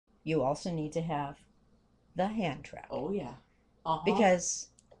you also need to have the hand truck. Oh yeah. Uh-huh. Because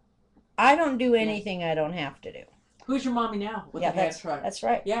I don't do Yes. anything I don't have to do. Who's your mommy now with Yeah, the hand truck? that's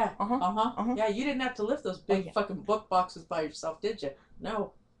right. Yeah. Uh-huh. Uh-huh. Uh-huh. Yeah, you didn't have to lift those Oh big yeah. fucking book boxes by yourself, did you?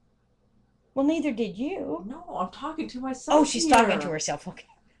 No. Well, neither did you. No, I'm talking to Oh, myself she's talking to here. herself. Okay.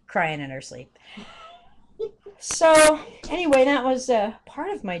 Crying in her sleep. So, anyway, that was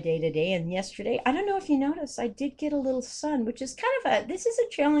part of my day today and yesterday. I don't know if you noticed, I did get a little sun, which is kind of this is a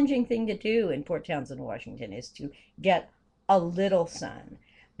challenging thing to do in Port Townsend, Washington, is to get a little sun.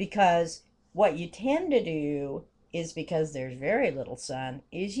 Because what you tend to do is, because there's very little sun,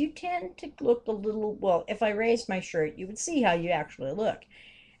 is you tend to look a little, well, if I raised my shirt, you would see how you actually look.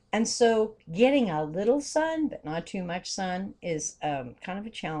 And so getting a little sun, but not too much sun, is kind of a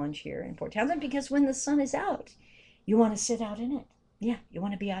challenge here in Port Townsend because when the sun is out, you want to sit out in it. Yeah, you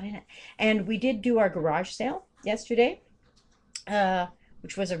want to be out in it. And we did do our garage sale yesterday, uh,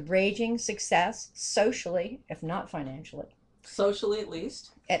 which was a raging success socially, if not financially. Socially, at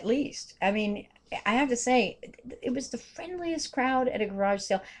least. At least. I mean, I have to say, it was the friendliest crowd at a garage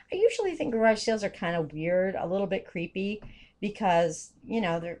sale. I usually think garage sales are kind of weird, a little bit creepy, because, there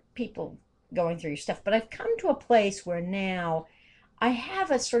are people going through your stuff. But I've come to a place where now I have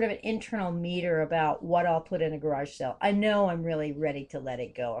a sort of an internal meter about what I'll put in a garage sale. I know I'm really ready to let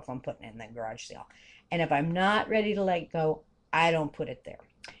it go if I'm putting it in the garage sale. And if I'm not ready to let it go, I don't put it there.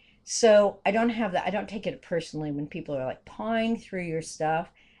 So I don't have that. I don't take it personally when people are like pawing through your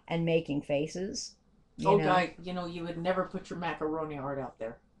stuff and making faces, you Oh, know. guy, you would never put your macaroni art out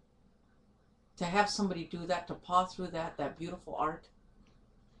there. To have somebody do that, to paw through that beautiful art,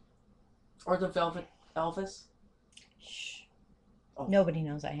 or the Velvet Elvis. Shh. Oh, Nobody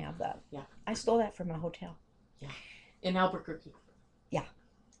knows I have that. yeah, I stole that from a hotel. yeah. In Albuquerque, Yeah.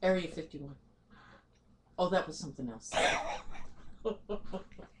 Area 51. Oh, that was something else.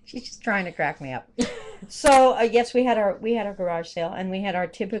 She's just trying to crack me up. So yes, we had our garage sale, and we had our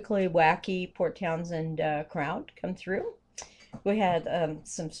typically wacky Port Townsend crowd come through. We had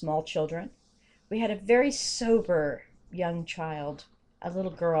some small children. We had a very sober young child, a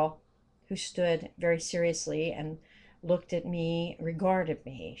little girl, who stood very seriously and looked at me, regarded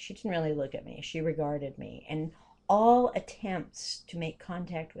me. She didn't really look at me, she regarded me. And all attempts to make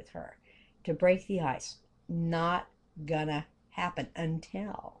contact with her, to break the ice, not gonna happen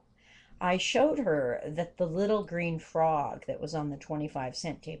until I showed her that the little green frog that was on the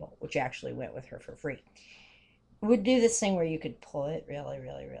 25-cent table, which actually went with her for free, would do this thing where you could pull it really,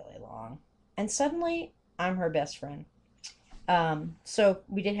 really, really long. And suddenly, I'm her best friend. So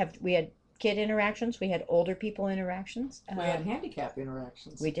we had kid interactions, we had older people interactions. We had handicap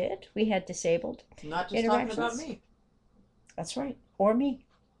interactions. We did. We had disabled Not just talking about interactions. me. That's right, or me.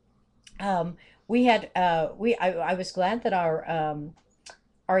 We had I was glad that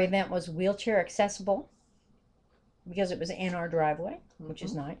our event was wheelchair accessible because it was in our driveway, which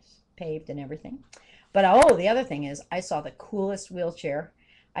is Mm-hmm. nice, paved and everything. But oh, the other thing is, I saw the coolest wheelchair.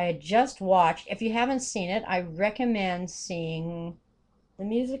 I had just watched. If you haven't seen it, I recommend seeing The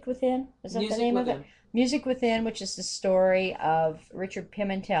Music Within. Is that the Music name of it? within. Music Within, which is the story of Richard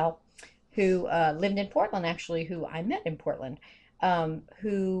Pimentel, who lived in Portland, actually, who I met in Portland,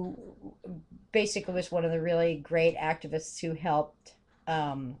 who basically was one of the really great activists who helped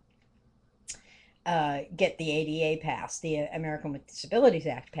um, get the ADA passed, the American with Disabilities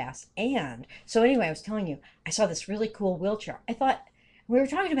Act passed. And so, anyway, I was telling you, I saw this really cool wheelchair. I thought, we were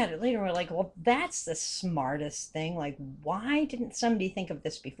talking about it later, and we're like, well, that's the smartest thing. Like, why didn't somebody think of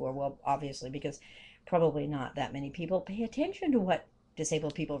this before? Well, obviously, because probably not that many people pay attention to what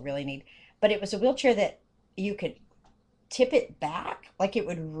disabled people really need. But it was a wheelchair that you could tip it back, like it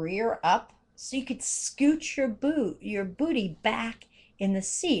would rear up, so you could scoot your booty back in the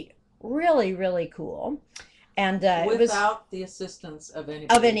seat. Really, really cool. And it was Without the assistance of of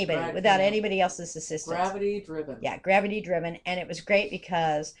anybody. anybody, without anybody else's assistance. Gravity driven. Yeah, gravity driven. And it was great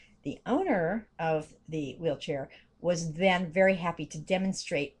because the owner of the wheelchair was then very happy to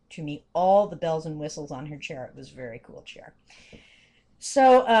demonstrate to me all the bells and whistles on her chair. It was a very cool chair.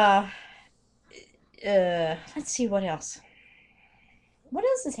 So, let's see what else. What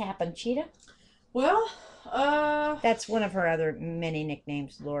else has happened, Cheetah? Well, uh, That's one of her other many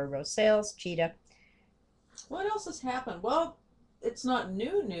nicknames, Laura Rose Sales, Cheetah. what else has happened? Well, it's not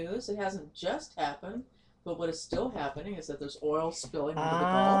new news. It hasn't just happened. But what is still happening is that there's oil spilling into the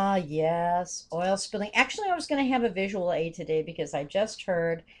Gulf. Ah, yes, oil spilling. Actually, I was going to have a visual aid today because I just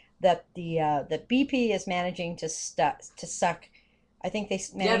heard that that BP is managing to suck. I think they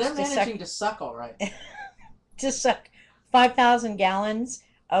Yeah, they're managed managing to suck all right. to suck 5,000 gallons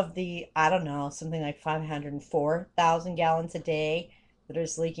of the, I don't know, something like 504,000 gallons a day that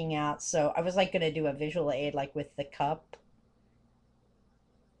is leaking out. So I was like going to do a visual aid like with the cup.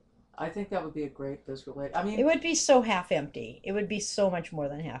 I think that would be a great visual aid. I It mean, would be so half empty. It would be so much more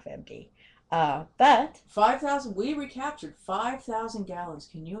than half empty. But 5,000, we recaptured 5,000 gallons.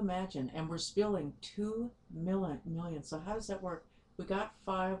 Can you imagine? And we're spilling 2 million. So how does that work? We got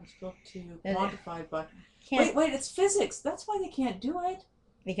 5, we spilled 2, quantified by. Wait, it's physics. That's why they can't do it.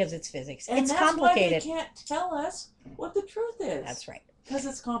 Because it's physics. And it's that's complicated. Why they can't tell us what the truth is. That's right. Because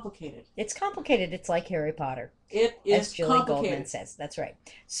it's complicated. It's complicated. It's like Harry Potter. It is as Julie complicated. Goldman says. That's right.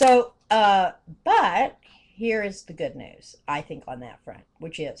 So, but here is the good news, I think, on that front,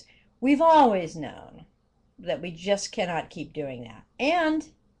 which is we've always known that we just cannot keep doing that. And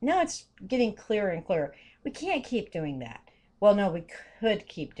now it's getting clearer and clearer. We can't keep doing that. Well, no, we could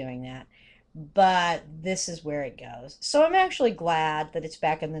keep doing that. But this is where it goes. So I'm actually glad that it's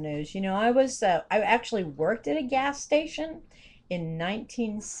back in the news. You know, I actually worked at a gas station in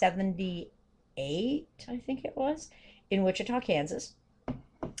 1978, I think it was, in Wichita, Kansas.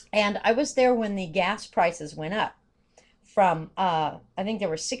 And I was there when the gas prices went up from, I think there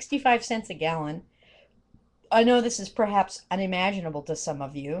were 65 cents a gallon. I know this is perhaps unimaginable to some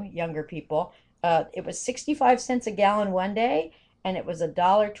of you, younger people. It was 65 cents a gallon one day, and it was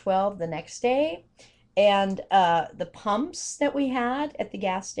 $1.12 the next day. And the pumps that we had at the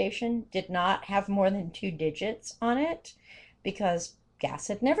gas station did not have more than 2 digits on it because gas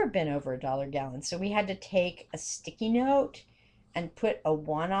had never been over $1 a gallon. So we had to take a sticky note and put a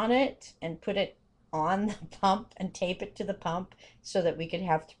 1 on it and put it on the pump and tape it to the pump so that we could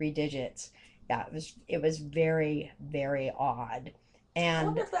have 3 digits. Yeah, it was very, very odd. And I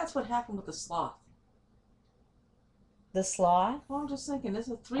wonder if that's what happened with the sloth. The sloth? Well, I'm just thinking, this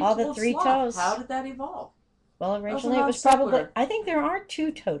is a All the 3 sloth. toes. How did that evolve? Well, originally it was probably, I think there are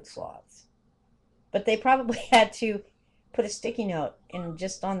 2-toed sloths, but they probably had to put a sticky note in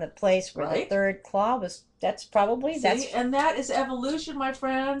just on the place where the 3rd claw was. That's probably See? And that is evolution, my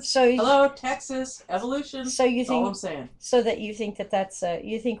friends. So hello, Texas, evolution. So you think all I'm saying. So that you think that's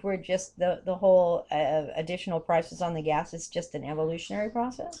you think we're just the whole additional prices on the gas is just an evolutionary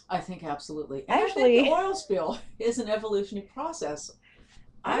process? I think absolutely. And Actually, I think the oil spill is an evolutionary process.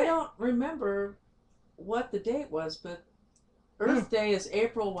 I don't remember what the date was, but Earth Day is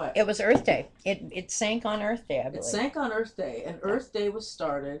April what? It was Earth Day. It sank on Earth Day, I believe. It sank on Earth Day, and Earth Day was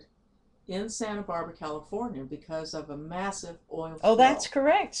started in Santa Barbara, California, because of a massive oil spill. Oh, that's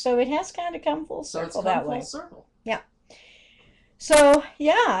correct. So it has kind of come full circle that way. Full circle. Yeah. So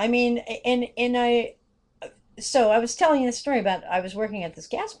yeah, I mean, so I was telling you the story about I was working at this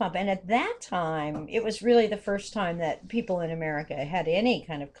gas pump, and at that time, it was really the first time that people in America had any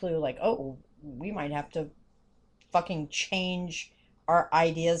kind of clue, like, oh, we might have to fucking change our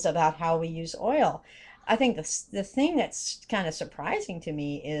ideas about how we use oil. I think the thing that's kind of surprising to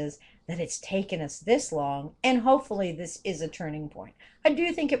me is that it's taken us this long, and hopefully this is a turning point. I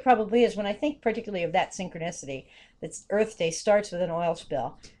do think it probably is when I think particularly of that synchronicity that Earth Day starts with an oil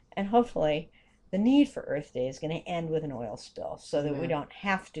spill, and hopefully the need for Earth Day is going to end with an oil spill so that we don't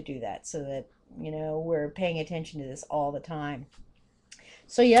have to do that, so that, you know, we're paying attention to this all the time.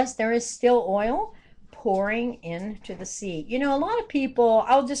 So yes, there is still oil pouring into the sea. You know, a lot of people,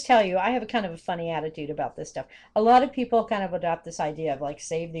 I'll just tell you, I have a kind of a funny attitude about this stuff. A lot of people kind of adopt this idea of like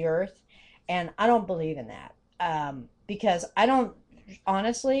save the earth, and I don't believe in that because I don't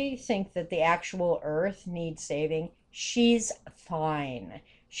honestly think that the actual earth needs saving. She's fine.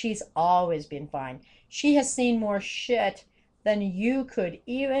 She's always been fine. She has seen more shit than you could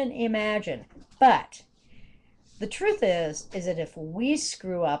even imagine. But the truth is that if we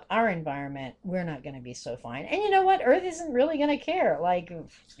screw up our environment, we're not going to be so fine. And you know what? Earth isn't really going to care. Like,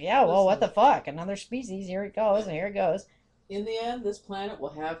 yeah, well, what the fuck? Another species. Here it goes, and here it goes. In the end, this planet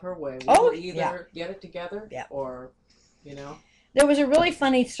will have her way. We'll either get it together or, you know. There was a really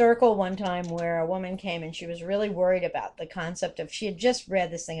funny circle one time where a woman came and she was really worried about the concept of, she had just read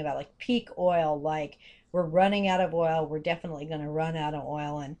this thing about like peak oil, like we're running out of oil, we're definitely going to run out of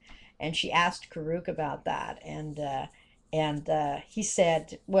oil, and she asked Karuk about that, and he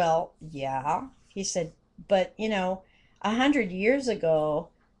said, well, yeah, he said, but you know, 100 years ago,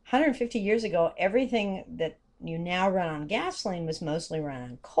 150 years ago, everything that you now run on gasoline was mostly run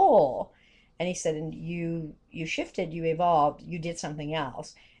on coal. And he said, and you shifted, you evolved, you did something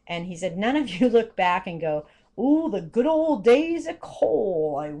else. And he said, none of you look back and go, ooh, the good old days of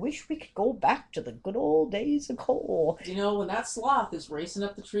coal. I wish we could go back to the good old days of coal. You know, when that sloth is racing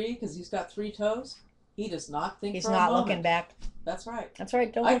up the tree because he's got 3 toes, he does not think he's for a not moment. looking back. That's right. That's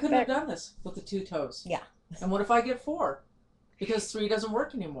right. Don't I look couldn't back. have done this with the 2 toes. Yeah. And what if I get 4? Because 3 doesn't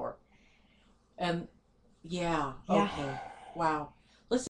work anymore. And yeah. Okay. Wow.